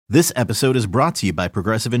This episode is brought to you by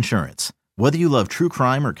Progressive Insurance. Whether you love true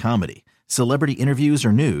crime or comedy, celebrity interviews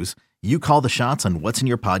or news, you call the shots on what's in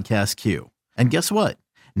your podcast queue. And guess what?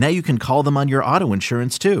 Now you can call them on your auto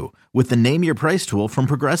insurance too with the Name Your Price tool from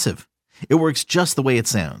Progressive. It works just the way it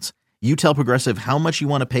sounds. You tell Progressive how much you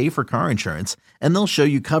want to pay for car insurance, and they'll show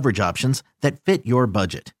you coverage options that fit your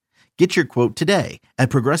budget. Get your quote today at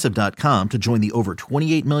Progressive.com to join the over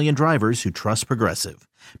 28 million drivers who trust Progressive.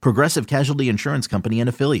 Progressive Casualty Insurance Company and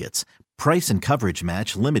Affiliates. Price and coverage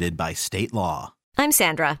match limited by state law. I'm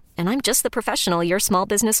Sandra, and I'm just the professional your small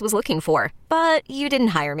business was looking for. But you didn't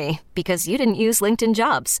hire me because you didn't use LinkedIn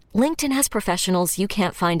Jobs. LinkedIn has professionals you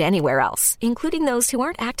can't find anywhere else, including those who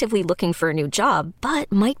aren't actively looking for a new job,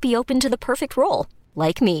 but might be open to the perfect role,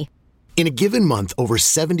 like me. In a given month, over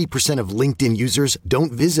 70% of LinkedIn users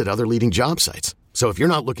don't visit other leading job sites. So if you're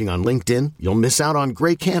not looking on LinkedIn, you'll miss out on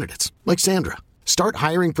great candidates like Sandra. Start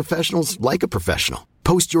hiring professionals like a professional.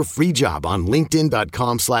 Post your free job on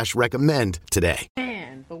linkedin.com/recommend today.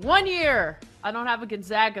 Man, the 1 year I don't have a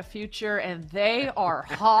Gonzaga future, and they are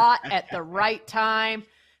hot at the right time.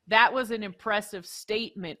 That was an impressive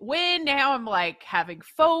statement win. Now I'm like having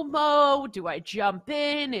FOMO. Do I jump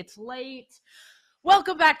in? It's late.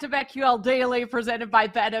 Welcome back to BetQL Daily, presented by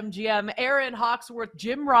BetMGM. Aaron Hawksworth,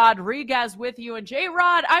 Jim Rodriguez with you. And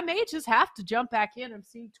J-Rod, I may just have to jump back in. I'm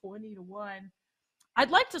seeing 20-1.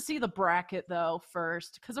 I'd like to see the bracket, though,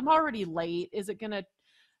 first, because I'm already late. Is it going to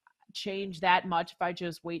change that much if I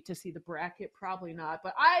just wait to see the bracket? Probably not.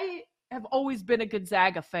 But I have always been a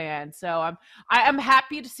Gonzaga fan, so I'm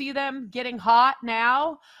happy to see them getting hot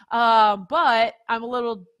now. But I'm a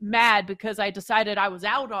little mad because I decided I was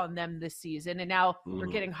out on them this season, and now they're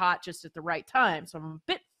getting hot just at the right time. So I'm a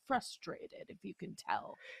bit frustrated, if you can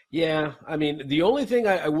tell. Yeah, I mean, the only thing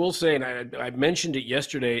I will say, and I mentioned it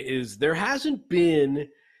yesterday, is there hasn't been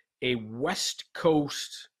a West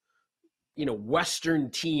Coast,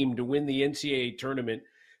 Western team to win the NCAA tournament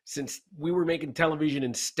since we were making television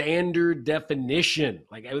in standard definition.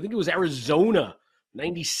 Like, I think it was Arizona,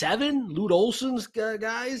 97, Lute Olson's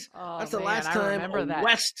guys. Oh, that's the man, last I time remember a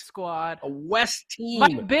West team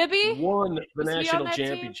Mike Bibby won the national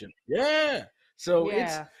championship. Yeah. So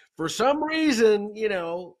it's, for some reason,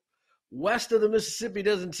 west of the Mississippi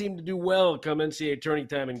doesn't seem to do well come NCAA tourney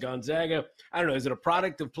time in Gonzaga. I don't know. Is it a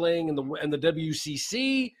product of playing in the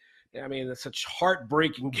WCC? I mean, it's such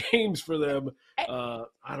heartbreaking games for them. I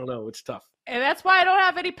don't know. It's tough. And that's why I don't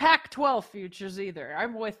have any Pac-12 futures either.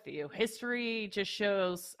 I'm with you. History just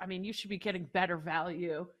shows, you should be getting better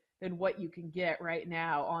value than what you can get right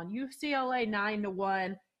now on UCLA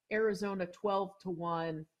 9-1, Arizona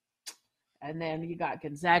 12-1, and then you got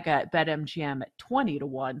Gonzaga at BetMGM at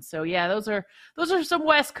 20-1. So yeah, those are some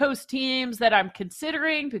West Coast teams that I'm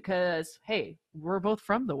considering because, hey, we're both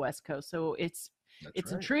from the West Coast, so it's right.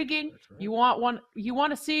 Intriguing. Right. You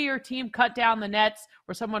want to see your team cut down the nets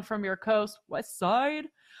or someone from your coast, West Side,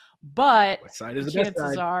 but West Side is the chances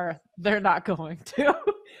best side. are they're not going to.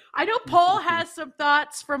 I know Paul has some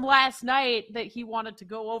thoughts from last night that he wanted to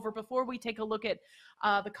go over before we take a look at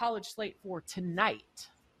the college slate for tonight.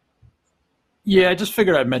 Yeah, I just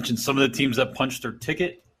figured I'd mention some of the teams that punched their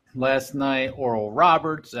ticket last night. Oral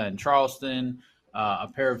Roberts and Charleston. A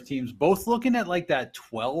pair of teams both looking at like that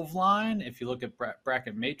 12 line if you look at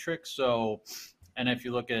bracket matrix. So, and if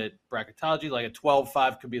you look at bracketology, like a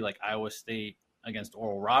 12-5 could be like Iowa State against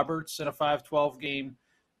Oral Roberts in a 5-12 game.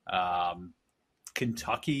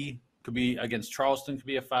 Kentucky could be against Charleston, could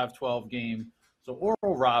be a 5-12 game. So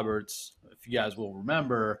Oral Roberts, if you guys will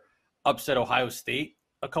remember, upset Ohio State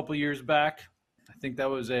a couple years back. I think that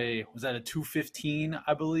was a 215,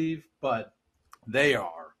 I believe, but they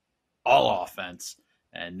are all offense,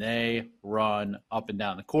 and they run up and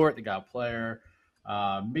down the court. They got a player,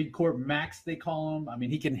 mid-court max, they call him. I mean,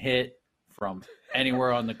 he can hit from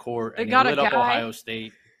anywhere on the court, and he lit up Ohio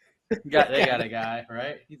State. They got a guy,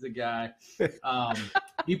 right? He's a guy.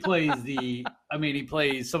 He plays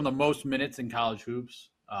some of the most minutes in college hoops,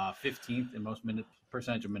 15th in most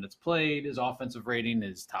percentage of minutes played. His offensive rating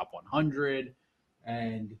is top 100,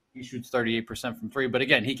 and he shoots 38% from three. But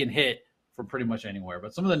again, he can hit from pretty much anywhere.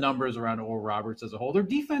 But some of the numbers around Oral Roberts as a whole, their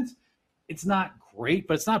defense, it's not great,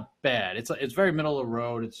 but it's not bad. It's very middle of the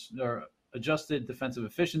road. Their adjusted defensive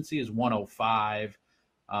efficiency is 105.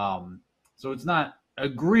 So it's not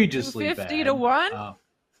egregiously 50 bad. 50-1?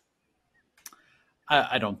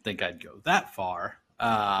 I don't think I'd go that far.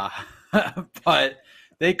 But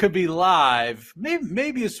they could be live.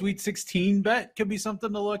 Maybe a Sweet 16 bet could be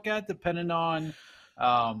something to look at, depending on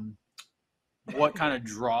what kind of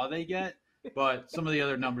draw they get. But some of the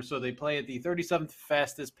other numbers, so they play at the 37th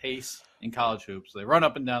fastest pace in college hoops. They run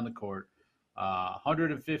up and down the court.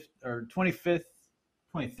 105th or 25th,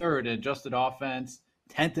 23rd in adjusted offense,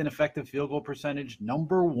 10th in effective field goal percentage,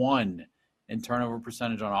 number 1 in turnover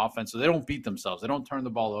percentage on offense. So they don't beat themselves. They don't turn the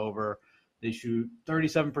ball over. They shoot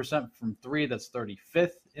 37% from three. That's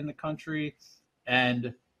 35th in the country,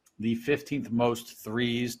 and the 15th most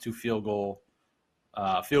threes to field goal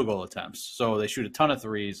attempts. So they shoot a ton of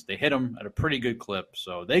threes. They hit them at a pretty good clip.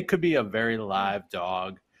 So they could be a very live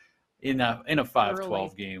dog in a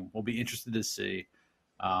 5-12 game. We'll be interested to see.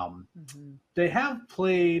 They have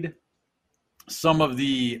played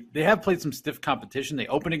some stiff competition. They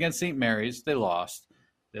opened against St. Mary's. They lost.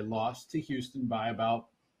 They lost to Houston by about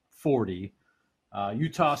 40.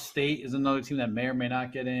 Utah State is another team that may or may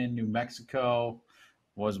not get in. New Mexico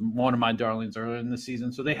was one of my darlings earlier in the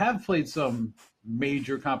season. So they have played some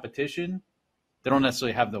major competition. They don't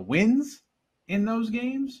necessarily have the wins in those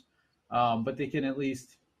games, but they can at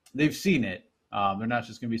least – they've seen it. They're not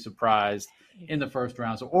just going to be surprised in the first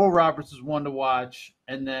round. So Oral Roberts is one to watch.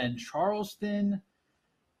 And then Charleston,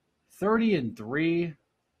 30-3,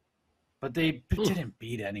 but they didn't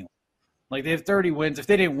beat anyone. Like, they have 30 wins. If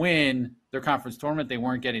they didn't win their conference tournament, they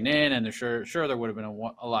weren't getting in, and they're sure there would have been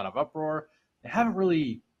a lot of uproar. They haven't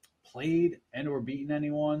really played and or beaten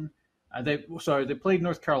anyone. They played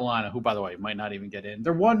North Carolina, who, by the way, might not even get in.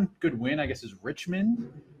 Their one good win, I guess, is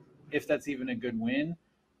Richmond, if that's even a good win.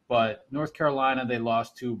 But North Carolina, they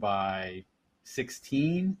lost to by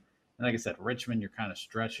 16. And like I said, Richmond, you're kind of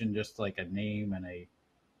stretching just like a name and a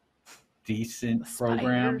decent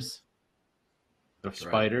program. The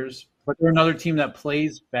Spiders. But they're another team that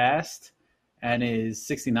plays fast and is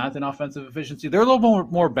 69th in offensive efficiency. They're a little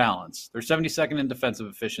more balanced. They're 72nd in defensive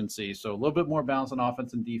efficiency, so a little bit more balance on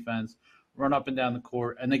offense and defense, run up and down the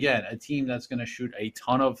court. And again, a team that's going to shoot a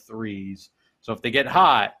ton of threes. So if they get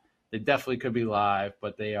hot, they definitely could be live,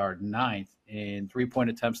 but they are 9th in three-point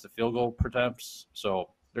attempts to field goal attempts. So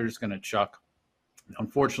they're just going to chuck.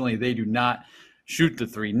 Unfortunately, they do not shoot the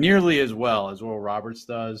three nearly as well as Oral Roberts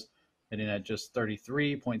does, hitting at just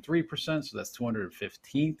 33.3%, so that's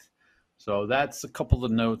 215th. So that's a couple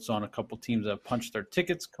of notes on a couple teams that have punched their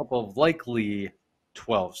tickets, a couple of likely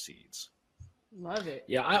 12 seeds. Love it.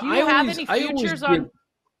 Yeah, Do you have any futures on?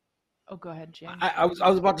 Oh, go ahead, James. I was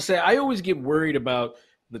about to say, I always get worried about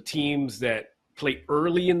the teams that play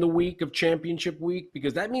early in the week of championship week,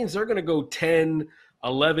 because that means they're going to go 10,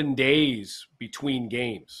 11 days between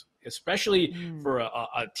games, especially for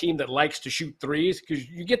a team that likes to shoot threes, because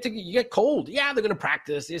you get cold. Yeah, they're going to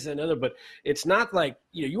practice this and another, but it's not like,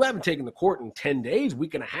 you haven't taken the court in 10 days,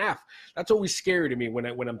 week and a half. That's always scary to me when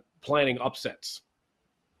I'm planning upsets.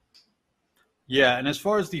 Yeah, and as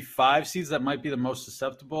far as the 5 seeds that might be the most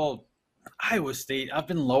susceptible, Iowa State, I've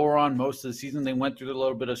been lower on most of the season. They went through a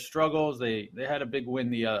little bit of struggles. They had a big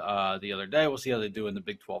win the other day. We'll see how they do in the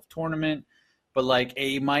Big 12 tournament. But I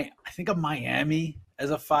think a Miami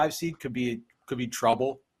as a 5 seed could be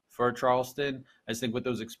trouble for Charleston. I think with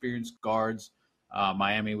those experienced guards,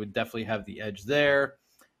 Miami would definitely have the edge there.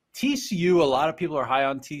 TCU, a lot of people are high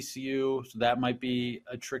on TCU, so that might be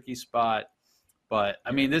a tricky spot. But,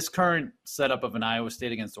 I mean, this current setup of an Iowa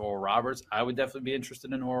State against Oral Roberts, I would definitely be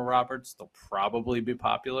interested in Oral Roberts. They'll probably be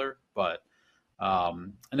popular. But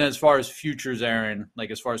and then as far as futures, Aaron,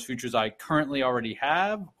 as far as futures I currently already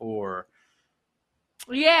have, or –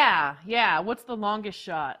 Yeah. What's the longest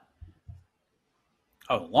shot?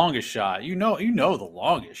 Oh, the longest shot. You know the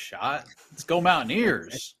longest shot. Let's go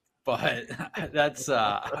Mountaineers. But that's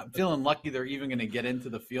I'm feeling lucky they're even going to get into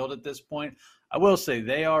the field at this point. I will say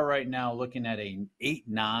they are right now looking at an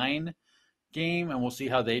 8-9 game, and we'll see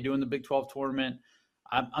how they do in the Big 12 tournament.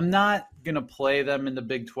 I'm not going to play them in the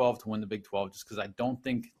Big 12 to win the Big 12 just because I don't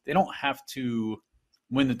think they don't have to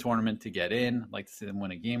win the tournament to get in. I'd like to see them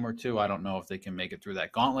win a game or two. I don't know if they can make it through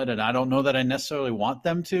that gauntlet, and I don't know that I necessarily want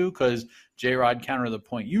them to, because J-Rod, counter the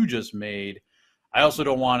point you just made, I also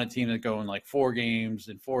don't want a team that go in 4 games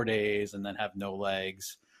in 4 days and then have no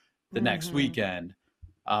legs the next weekend.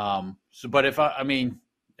 But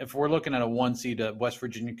if we're looking at a 1 seed, West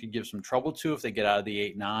Virginia could give some trouble to if they get out of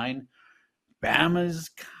the 8-9. Bama's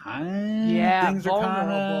things are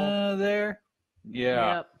kind of there.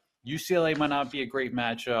 Yeah. Yep. UCLA might not be a great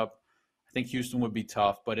matchup. I think Houston would be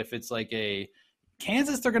tough, but if it's like a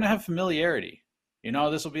Kansas, they're going to have familiarity.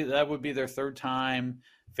 That would be their 3rd time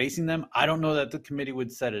facing them. I don't know that the committee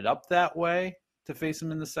would set it up that way to face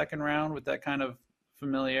them in the 2nd round with that kind of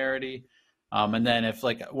familiarity. And then if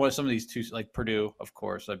some of these two, like Purdue, of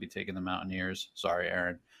course, I'd be taking the Mountaineers. Sorry,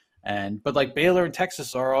 Aaron. But Baylor and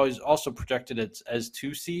Texas are always also projected as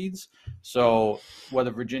 2 seeds. So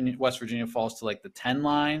whether West Virginia falls to the 10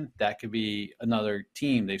 line, that could be another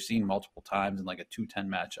team they've seen multiple times in a 2-10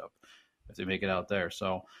 matchup. if they make it out there.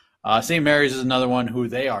 So St. Mary's is another one who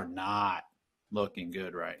they are not looking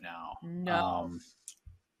good right now. No.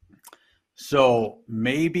 So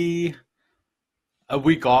maybe a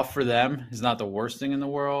week off for them is not the worst thing in the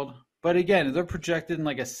world. But again, they're projected in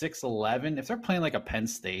like a 6-11. If they're playing like a Penn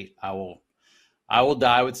State, I will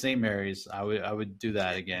die with St. Mary's. I would do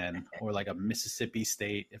that again, or like a Mississippi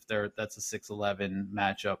State if that's a 6-11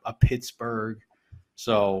 matchup. A Pittsburgh,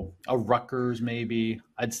 so a Rutgers maybe.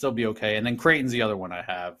 I'd still be okay. And then Creighton's the other one I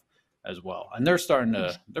have as well, and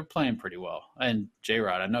they're playing pretty well. And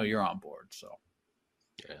J-Rod, I know you're on board, so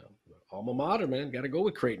yeah, alma mater, man, got to go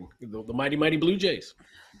with Creighton, the mighty Blue Jays.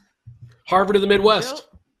 Harvard of the Midwest.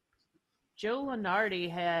 Joe Lunardi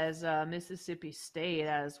has Mississippi State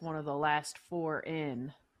as one of the last 4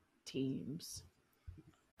 in teams.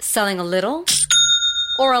 Selling a little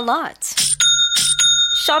or a lot?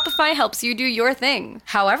 Shopify helps you do your thing,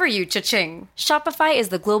 however you cha-ching. Shopify is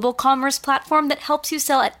the global commerce platform that helps you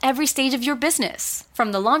sell at every stage of your business.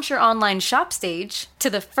 From the launch your online shop stage, to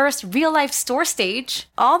the first real-life store stage,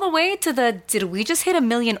 all the way to the did we just hit 1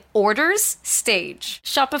 million orders stage.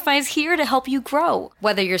 Shopify's here to help you grow.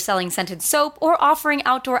 Whether you're selling scented soap or offering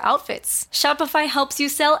outdoor outfits, Shopify helps you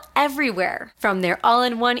sell everywhere. From their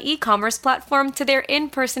all-in-one e-commerce platform to their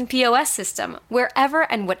in-person POS system, wherever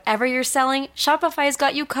and whatever you're selling, Shopify's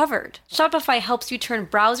got you covered. Shopify helps you turn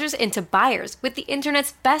browsers into buyers with the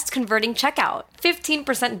internet's best converting checkout.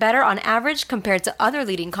 15% better on average compared to other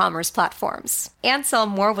leading commerce platforms. And sell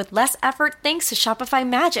more with less effort thanks to Shopify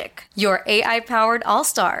Magic, your AI-powered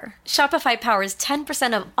all-star. Shopify powers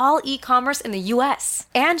 10% of all e-commerce in the U.S.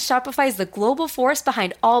 And Shopify is the global force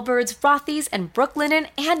behind Allbirds, Rothy's, and Brooklinen,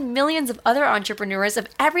 and millions of other entrepreneurs of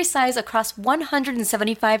every size across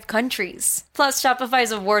 175 countries. Plus,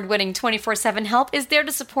 Shopify's award-winning 24/7 help is there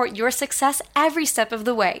to support your success every step of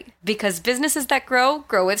the way. Because businesses that grow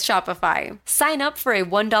with Shopify. Sign up for a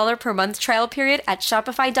 $1 per month trial period at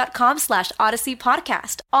shopify.com/Odyssey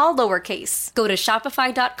Podcast, all lowercase. Go to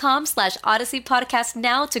shopify.com/Odyssey Podcast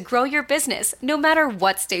now to grow your business, no matter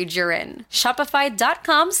what stage you're in.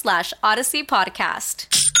 Shopify.com/Odyssey Podcast.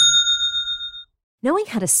 Knowing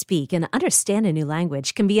how to speak and understand a new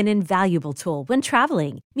language can be an invaluable tool when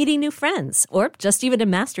traveling, meeting new friends, or just even to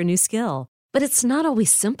master a new skill. But it's not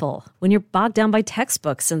always simple when you're bogged down by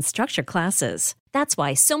textbooks and structured classes. That's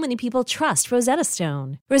why so many people trust Rosetta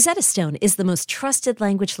Stone. Rosetta Stone is the most trusted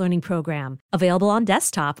language learning program, available on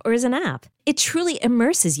desktop or as an app. It truly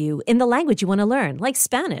immerses you in the language you want to learn, like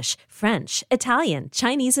Spanish, French, Italian,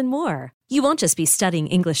 Chinese, and more. You won't just be studying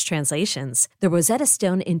English translations. The Rosetta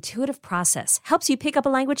Stone intuitive process helps you pick up a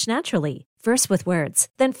language naturally, first with words,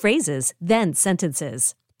 then phrases, then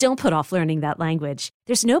sentences. Don't put off learning that language.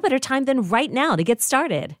 There's no better time than right now to get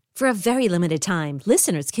started. For a very limited time,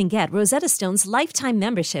 listeners can get Rosetta Stone's lifetime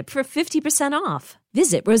membership for 50% off.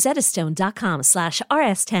 Visit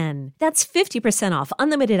rosettastone.com/rs10. That's 50% off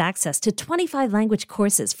unlimited access to 25 language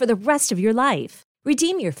courses for the rest of your life.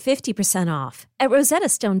 Redeem your 50% off at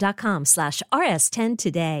rosettastone.com/rs10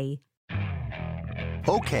 today.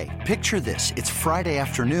 Okay, picture this. It's Friday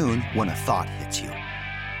afternoon when a thought hits you.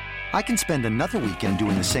 I can spend another weekend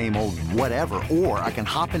doing the same old whatever, or I can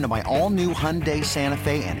hop into my all-new Hyundai Santa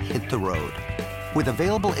Fe and hit the road. With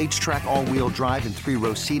available H-Track all-wheel drive and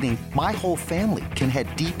 3-row seating, my whole family can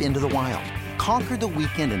head deep into the wild. Conquer the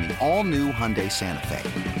weekend in the all-new Hyundai Santa Fe.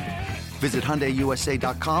 Visit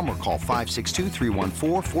HyundaiUSA.com or call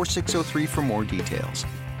 562-314-4603 for more details.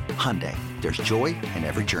 Hyundai, there's joy in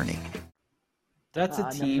every journey. That's a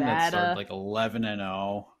team that started like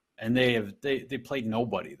 11-0. And they played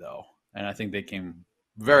nobody, though. And I think they came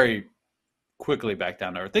very quickly back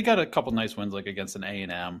down to earth. They got a couple nice wins, like against an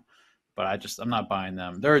A&M, but I'm not buying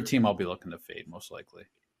them. They're a team I'll be looking to fade, most likely.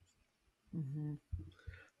 Mm-hmm.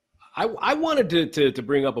 I wanted to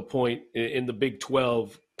bring up a point in the Big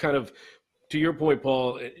 12, kind of to your point,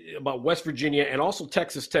 Paul, about West Virginia and also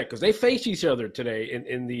Texas Tech, because they face each other today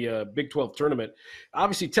in the Big 12 tournament.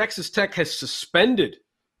 Obviously, Texas Tech has suspended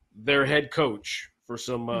their head coach for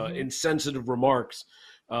some insensitive remarks,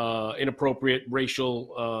 inappropriate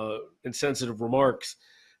racial insensitive remarks.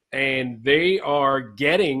 And they are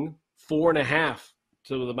getting 4.5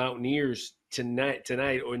 to the Mountaineers tonight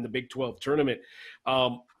or in the Big 12 tournament.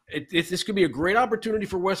 This could be a great opportunity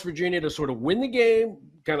for West Virginia to sort of win the game,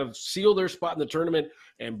 kind of seal their spot in the tournament,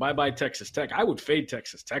 and bye-bye Texas Tech. I would fade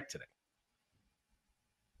Texas Tech today.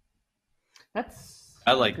 That's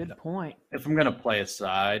a good point. If I'm going to play a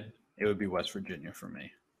side, it would be West Virginia for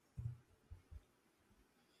me.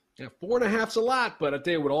 Yeah, 4.5's a lot, but I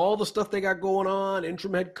tell you, with all the stuff they got going on,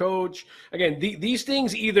 interim head coach, again, these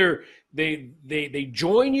things either they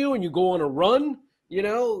join you and you go on a run,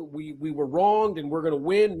 we were wronged and we're going to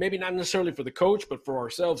win, maybe not necessarily for the coach, but for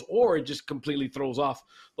ourselves, or it just completely throws off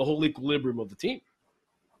the whole equilibrium of the team.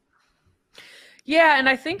 Yeah, and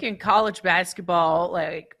I think in college basketball,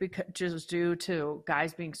 because just due to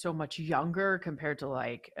guys being so much younger compared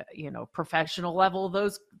to professional level,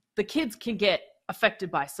 the kids can get affected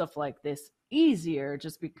by stuff like this easier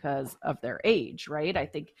just because of their age, right? I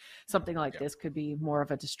think something like this could be more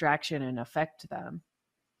of a distraction and affect them.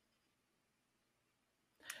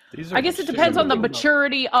 I guess it depends on the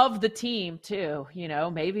maturity of the team too.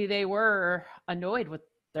 Maybe they were annoyed with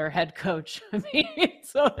their head coach.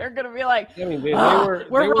 So they're going to be like, we're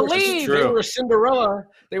relieved. They were a Cinderella.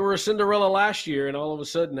 They were a Cinderella last year, and all of a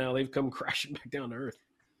sudden now they've come crashing back down to earth.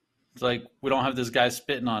 It's like we don't have this guy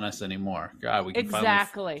spitting on us anymore. God, we can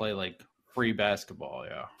finally play free basketball.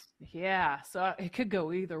 Yeah. Yeah, so it could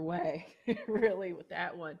go either way, really, with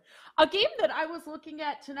that one. A game that I was looking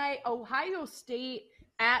at tonight, Ohio State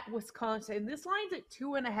at Wisconsin. This line's at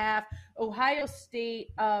 2.5. Ohio State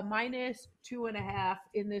minus 2.5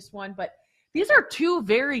 in this one. But these are two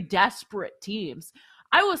very desperate teams.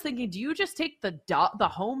 I was thinking, do you just take the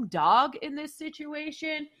home dog in this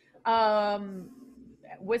situation?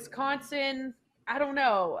 Wisconsin, I don't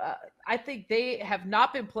know. I think they have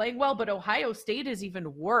not been playing well, but Ohio State is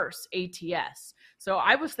even worse ATS. So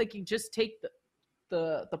I was thinking just take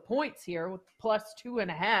the points here with plus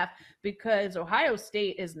 2.5 because Ohio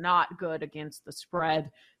State is not good against the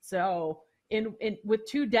spread. So in with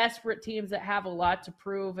two desperate teams that have a lot to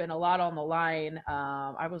prove and a lot on the line,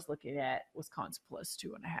 I was looking at Wisconsin plus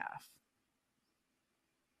 2.5.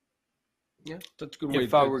 Yeah, that's a good way.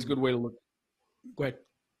 That's a good way to look. Go ahead.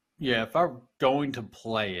 Yeah, if I were going to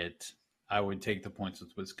play it, I would take the points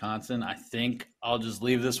with Wisconsin. I think I'll just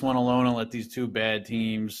leave this one alone and let these two bad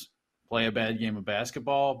teams play a bad game of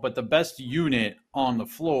basketball. But the best unit on the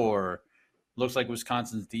floor looks like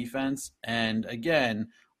Wisconsin's defense. And again,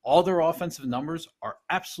 all their offensive numbers are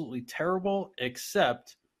absolutely terrible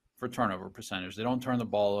except for turnover percentage. They don't turn the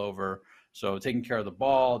ball over. So taking care of the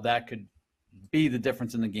ball, that could be the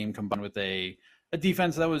difference in the game combined with a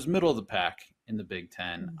defense that was middle of the pack in the Big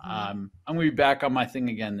Ten. I'm going to be back on my thing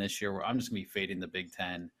again this year where I'm just going to be fading the Big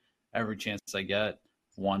Ten every chance I get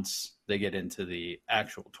once they get into the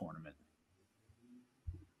actual tournament.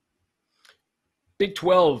 Big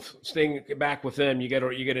 12, staying back with them, you get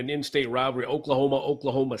an in-state rivalry,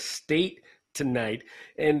 Oklahoma State tonight.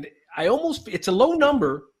 And it's a low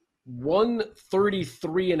number,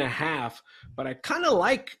 133.5, but I kind of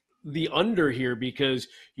like the under here because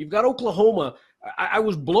you've got Oklahoma. I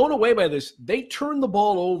was blown away by this. They turn the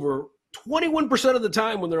ball over 21% of the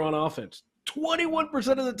time when they're on offense.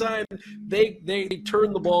 21% of the time they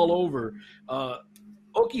turn the ball over.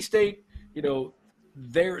 Okie State,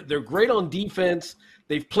 they're great on defense.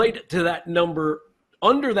 They've played to that number,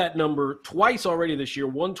 under that number twice already this year,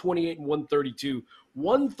 128 and 132.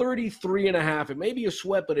 133.5. It may be a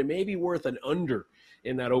sweat, but it may be worth an under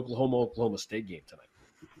in that Oklahoma State game tonight.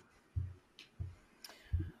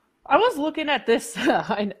 I was looking at this.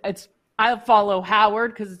 I follow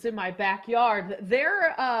Howard because it's in my backyard.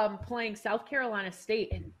 They're playing South Carolina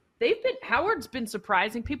State, and Howard's been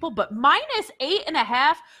surprising people, but minus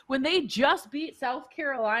 8.5 when they just beat South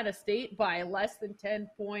Carolina State by less than 10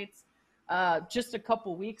 points just a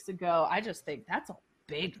couple weeks ago. I just think that's a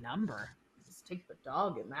big number. Just take the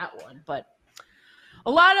dog in that one. But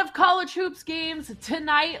a lot of college hoops games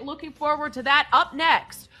tonight. Looking forward to that. Up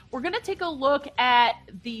next, we're going to take a look at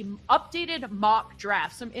the updated mock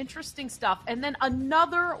draft, some interesting stuff, and then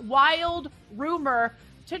another wild rumor,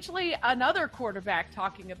 potentially another quarterback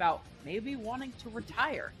talking about maybe wanting to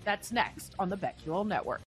retire. That's next on the BetQL Network.